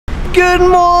Good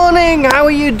morning! How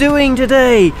are you doing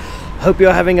today? Hope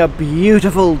you're having a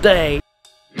beautiful day.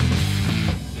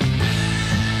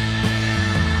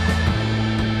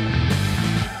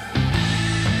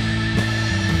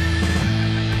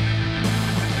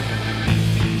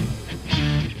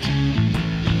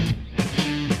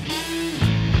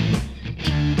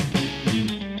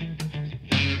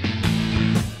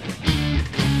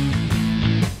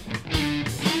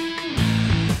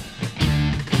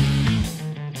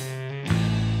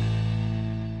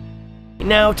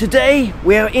 Now today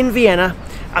we are in Vienna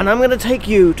and I'm going to take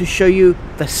you to show you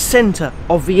the center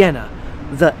of Vienna,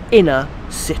 the inner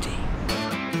city.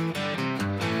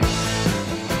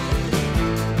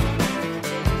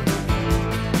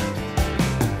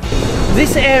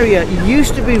 This area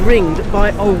used to be ringed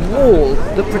by a wall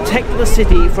that protected the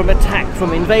city from attack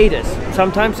from invaders,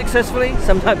 sometimes successfully,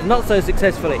 sometimes not so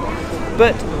successfully.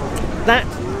 But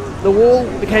the wall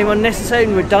became unnecessary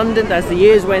and redundant as the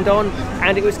years went on,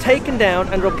 and it was taken down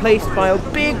and replaced by a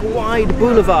big wide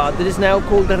boulevard that is now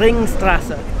called the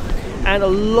Ringstrasse. And a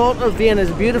lot of Vienna's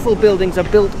beautiful buildings are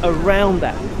built around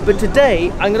that. But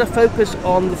today I'm going to focus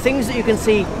on the things that you can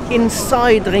see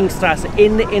inside the Ringstrasse,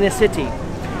 in the inner city.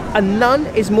 And none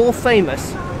is more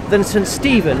famous than St.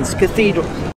 Stephens Cathedral.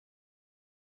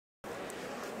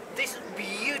 This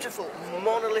beautiful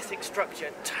monolithic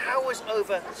structure towers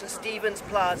over St. Stephen's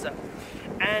Plaza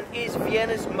and is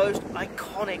Vienna's most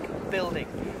iconic building.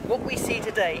 What we see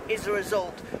today is the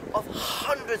result of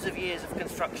hundreds of years of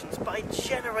constructions by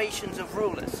generations of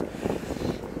rulers,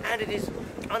 and it is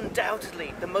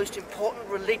undoubtedly the most important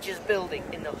religious building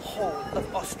in the whole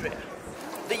of Austria.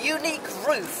 The unique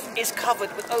roof is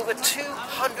covered with over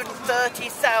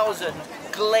 230,000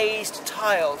 glazed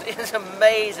tiles. It is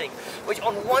amazing, which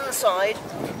on one side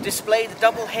display the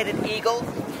double-headed eagle,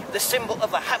 the symbol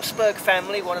of the Habsburg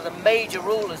family, one of the major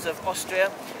rulers of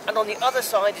Austria, and on the other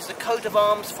side is the coat of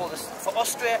arms for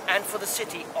Austria and for the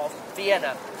city of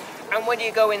Vienna. And when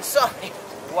you go inside,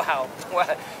 wow,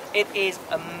 it is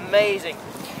amazing.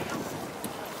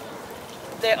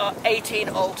 There are 18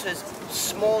 altars,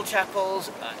 small chapels.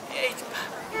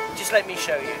 Just let me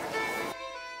show you.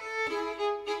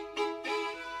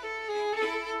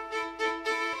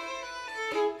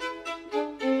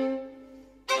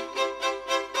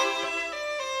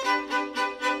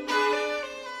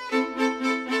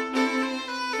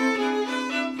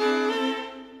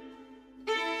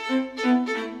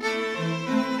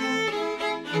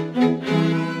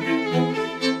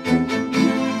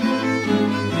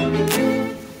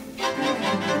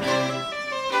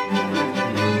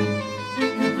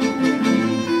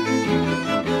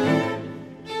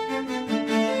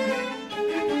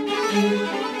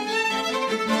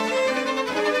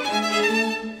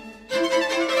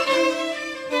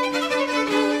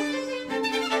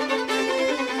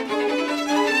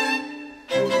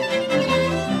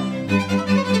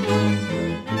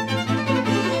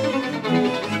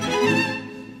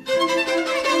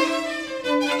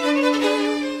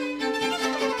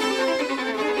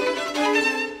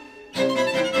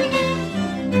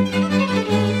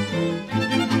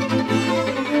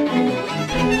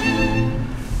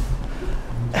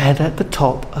 And at the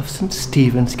top of St.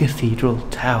 Stephen's Cathedral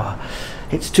Tower.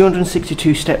 It's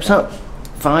 262 steps up,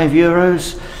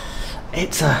 €5.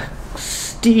 It's a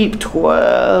steep,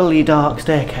 twirly, dark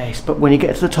staircase, but when you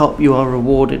get to the top you are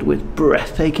rewarded with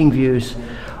breathtaking views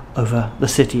over the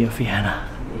city of Vienna.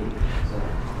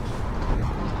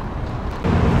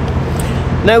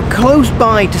 Now close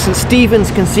by to St.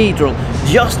 Stephen's Cathedral,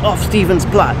 just off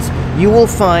Stephensplatz, you will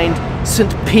find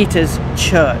St. Peter's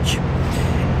Church.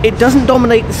 It doesn't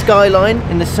dominate the skyline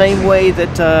in the same way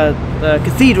that the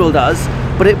cathedral does,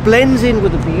 but it blends in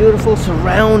with the beautiful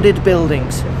surrounded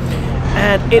buildings.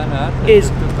 And it is...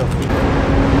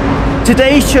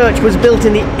 Today's church was built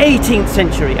in the 18th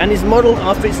century and is modelled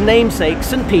after its namesake,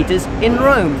 St. Peter's in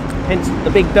Rome, hence the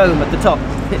big dome at the top.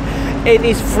 It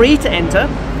is free to enter.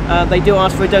 They do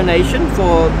ask for a donation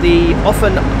for the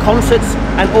often concerts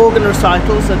and organ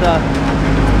recitals that are...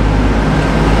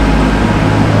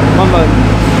 One moment.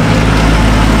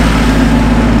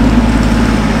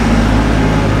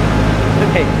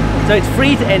 Okay, so it's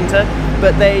free to enter,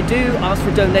 but they do ask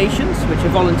for donations, which are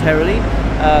voluntarily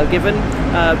given,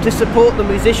 to support the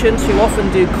musicians who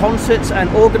often do concerts and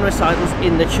organ recitals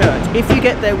in the church. If you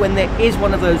get there when there is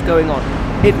one of those going on,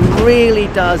 it really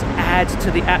does add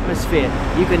to the atmosphere.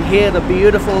 You can hear the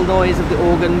beautiful noise of the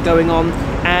organ going on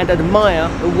and admire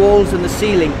the walls and the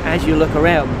ceiling as you look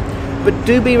around. But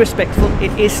do be respectful,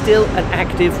 it is still an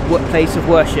active place of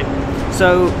worship.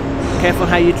 So careful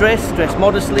how you dress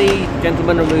modestly,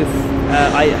 gentlemen remove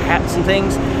hats and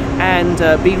things, and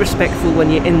be respectful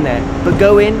when you're in there. But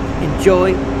go in,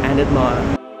 enjoy and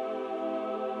admire.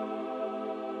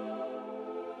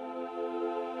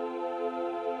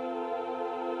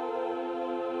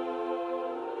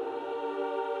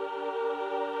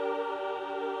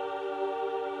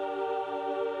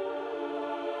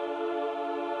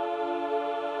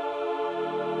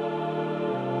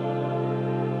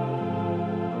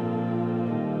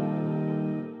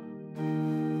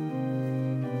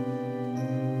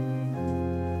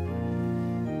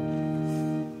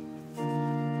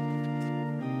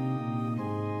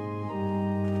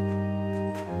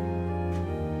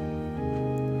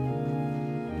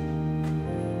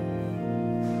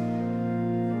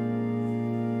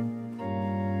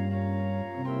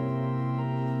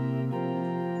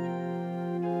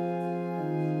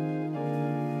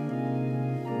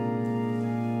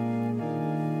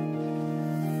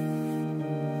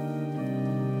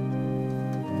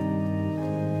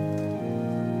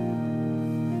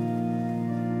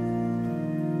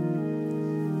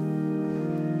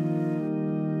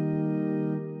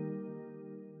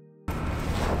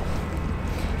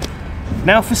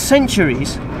 Now, for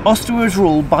centuries, Austria was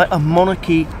ruled by a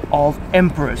monarchy of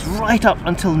emperors right up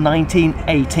until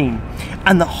 1918,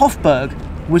 and the Hofburg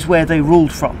was where they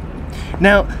ruled from.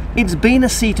 Now, it's been a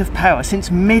seat of power since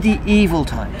medieval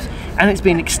times, and it's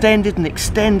been extended and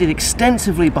extended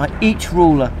extensively by each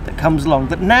ruler that comes along,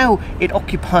 that now it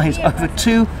occupies over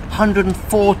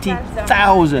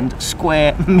 240,000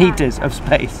 square meters of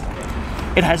space.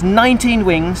 It has 19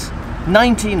 wings, it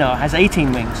has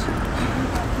 18 wings.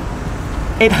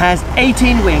 It has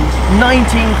 18 wings,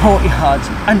 19 courtyards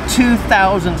and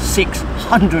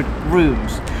 2,600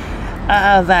 rooms.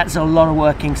 That's a lot of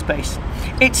working space.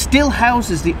 It still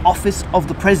houses the office of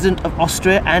the President of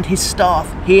Austria and his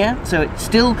staff here, so it's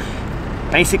still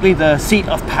basically the seat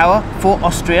of power for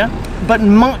Austria, but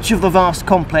much of the vast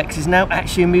complex is now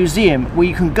actually a museum where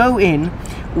you can go in,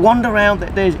 wander around.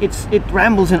 It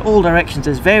rambles in all directions.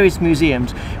 There's various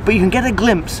museums, but you can get a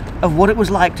glimpse of what it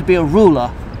was like to be a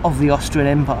ruler of the Austrian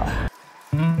Empire.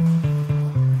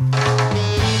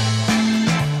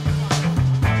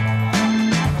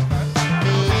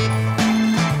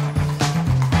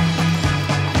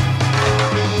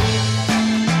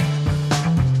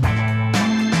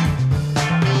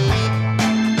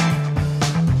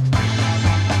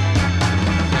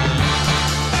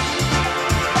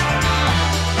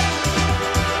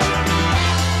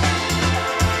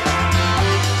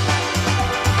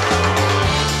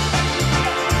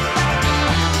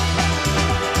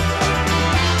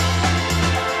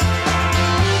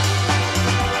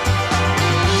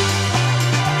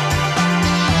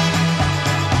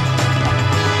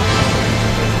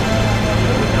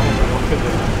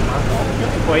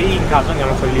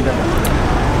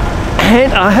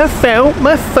 And I have found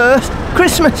my first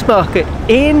Christmas market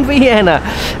in Vienna.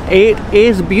 It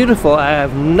is beautiful. I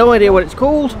have no idea what it's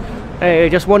called. I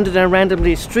just wandered down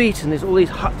randomly the street and there's all these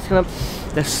huts kind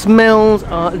of. The smells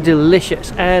are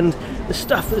delicious, and the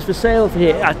stuff that's for sale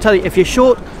here, I tell you, if you're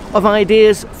short of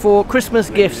ideas for Christmas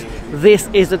gifts, this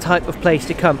is the type of place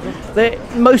to come.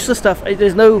 Most of the stuff,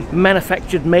 there's no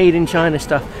manufactured, made in China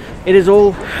stuff. It is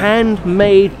all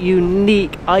handmade,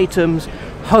 unique items,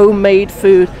 homemade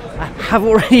food. I have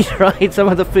already tried some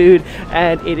of the food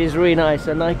and it is really nice,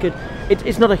 and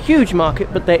it's not a huge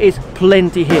market, but there is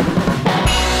plenty here.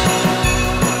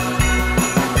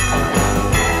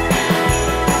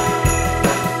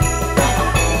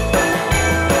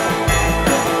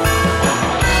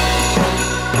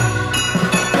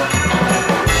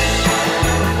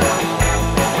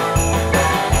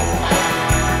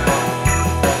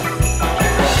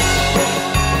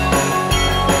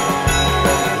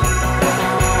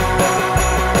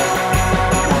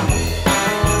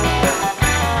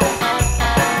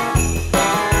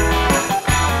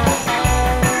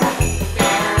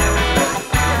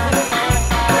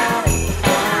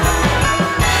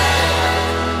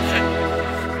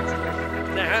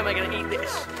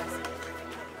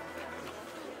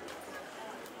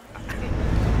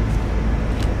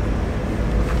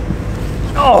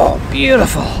 Oh,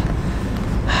 beautiful.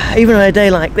 Even on a day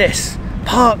like this,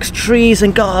 parks, trees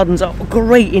and gardens are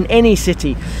great in any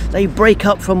city. They break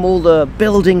up from all the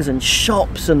buildings and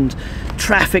shops and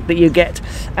traffic that you get.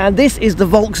 And this is the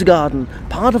Volksgarten,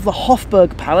 part of the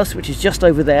Hofburg Palace, which is just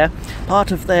over there,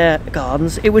 part of their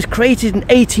gardens. It was created in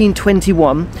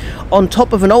 1821 on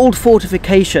top of an old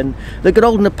fortification that good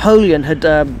old Napoleon had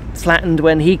flattened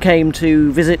when he came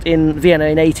to visit in Vienna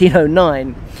in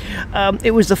 1809.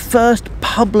 It was the first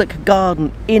public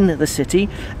garden in the city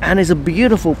and is a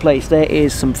beautiful place. There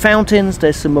is some fountains,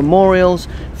 there's some memorials,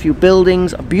 a few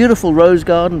buildings, a beautiful rose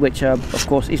garden, which of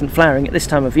course isn't flowering at this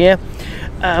time of year,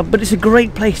 but it's a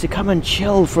great place to come and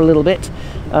chill for a little bit.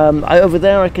 Over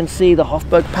there I can see the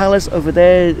Hofburg Palace. Over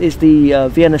there is the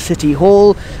Vienna City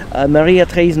Hall. Maria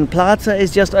Theresenplatz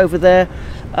is just over there.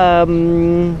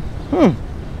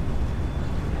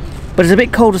 But it's a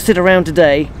bit cold to sit around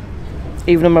today,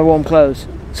 even in my warm clothes.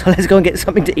 So let's go and get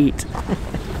something to eat.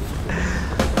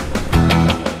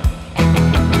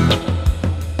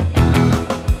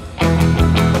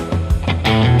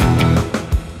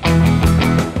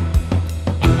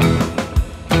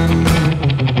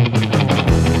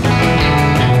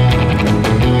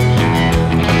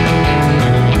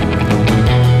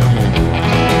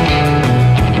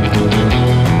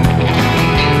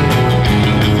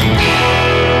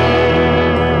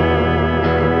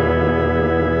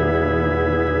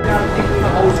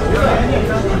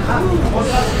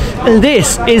 And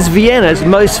this is Vienna's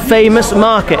most famous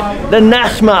market, the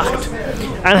Naschmarkt,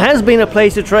 and has been a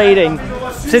place of trading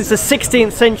since the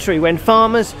 16th century, when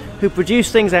farmers who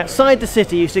produce things outside the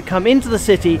city used to come into the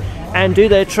city and do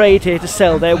their trade here to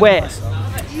sell their wares.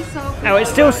 Now it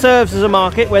still serves as a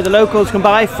market where the locals can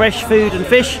buy fresh food and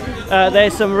fish.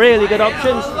 There's some really good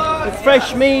options with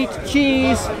fresh meat,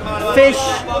 cheese, fish,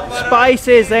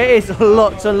 spices. There is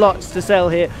lots and lots to sell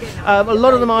here. A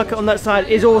lot of the market on that side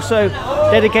is also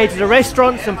dedicated to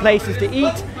restaurants and places to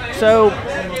eat, so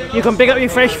you can pick up your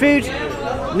fresh food,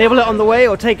 nibble it on the way,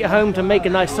 or take it home to make a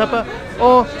nice supper,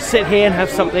 or sit here and have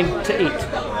something to eat.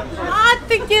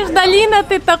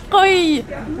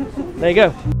 There you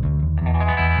go.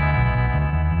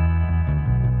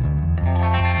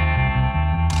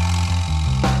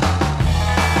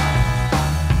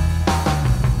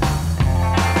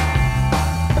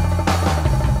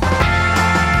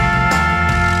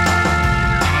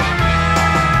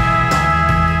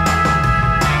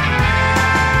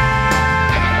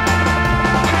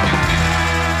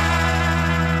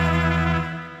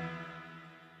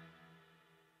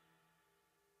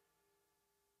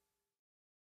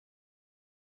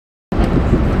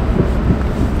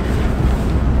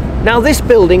 Now this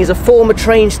building is a former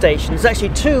train station. There's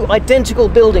actually two identical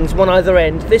buildings, one either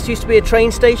end. This used to be a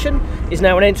train station, is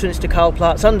now an entrance to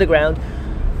Karlsplatz Underground.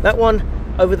 That one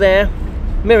over there,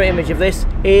 mirror image of this,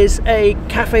 is a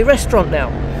cafe restaurant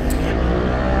now.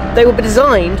 They were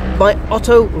designed by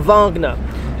Otto Wagner,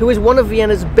 who is one of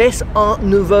Vienna's best Art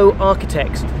Nouveau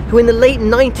architects, who in the late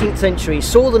 19th century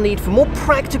saw the need for more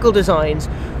practical designs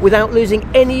without losing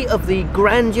any of the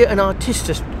grandeur and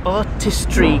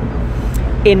artistry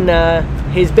in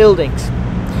his buildings.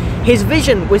 His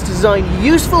vision was to design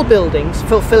useful buildings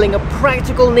fulfilling a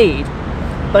practical need,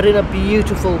 but in a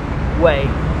beautiful way.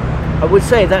 I would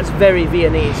say that's very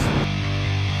Viennese.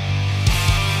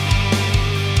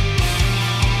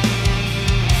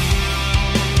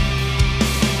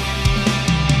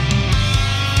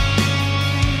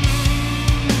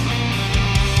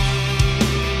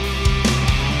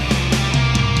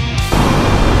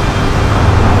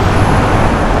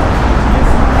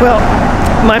 Well,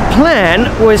 my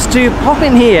plan was to pop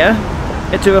in here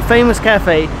to a famous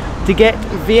cafe to get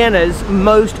Vienna's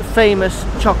most famous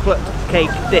chocolate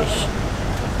cake dish,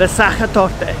 the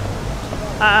Sachertorte.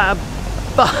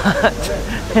 But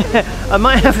I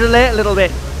might have to delay it a little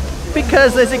bit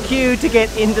because there's a queue to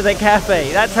get into the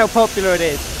cafe. That's how popular it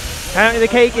is. Apparently the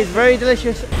cake is very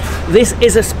delicious. This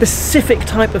is a specific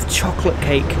type of chocolate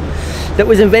cake that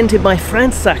was invented by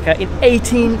Franz Sacher in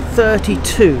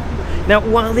 1832. Now,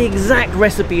 while the exact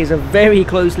recipe is a very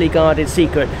closely guarded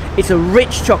secret, it's a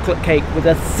rich chocolate cake with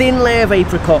a thin layer of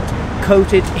apricot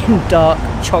coated in dark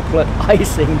chocolate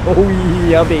icing. Oh,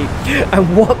 yummy.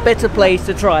 And what better place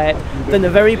to try it than the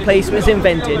very place it was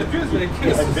invented,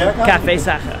 Café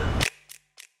Sacher.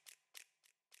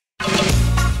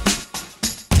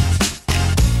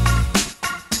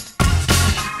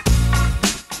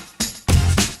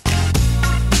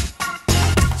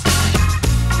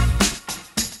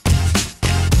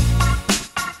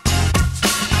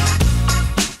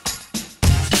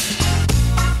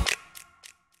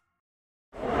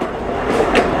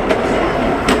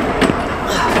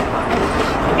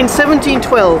 In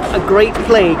 1712, a great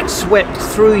plague swept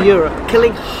through Europe,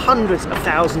 killing hundreds of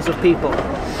thousands of people.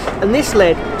 And this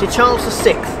led to Charles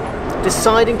VI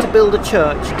deciding to build a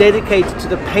church dedicated to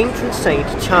the patron saint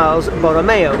Charles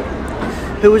Borromeo,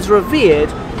 who was revered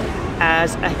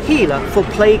as a healer for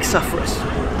plague sufferers.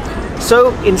 So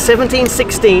in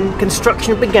 1716,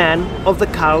 construction began of the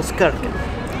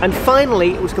Karlskirche. and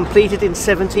finally it was completed in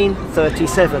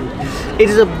 1737. It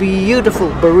is a beautiful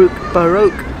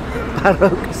Baroque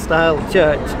style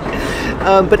church,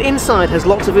 but inside has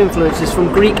lots of influences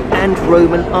from Greek and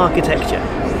Roman architecture.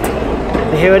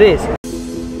 Here it is.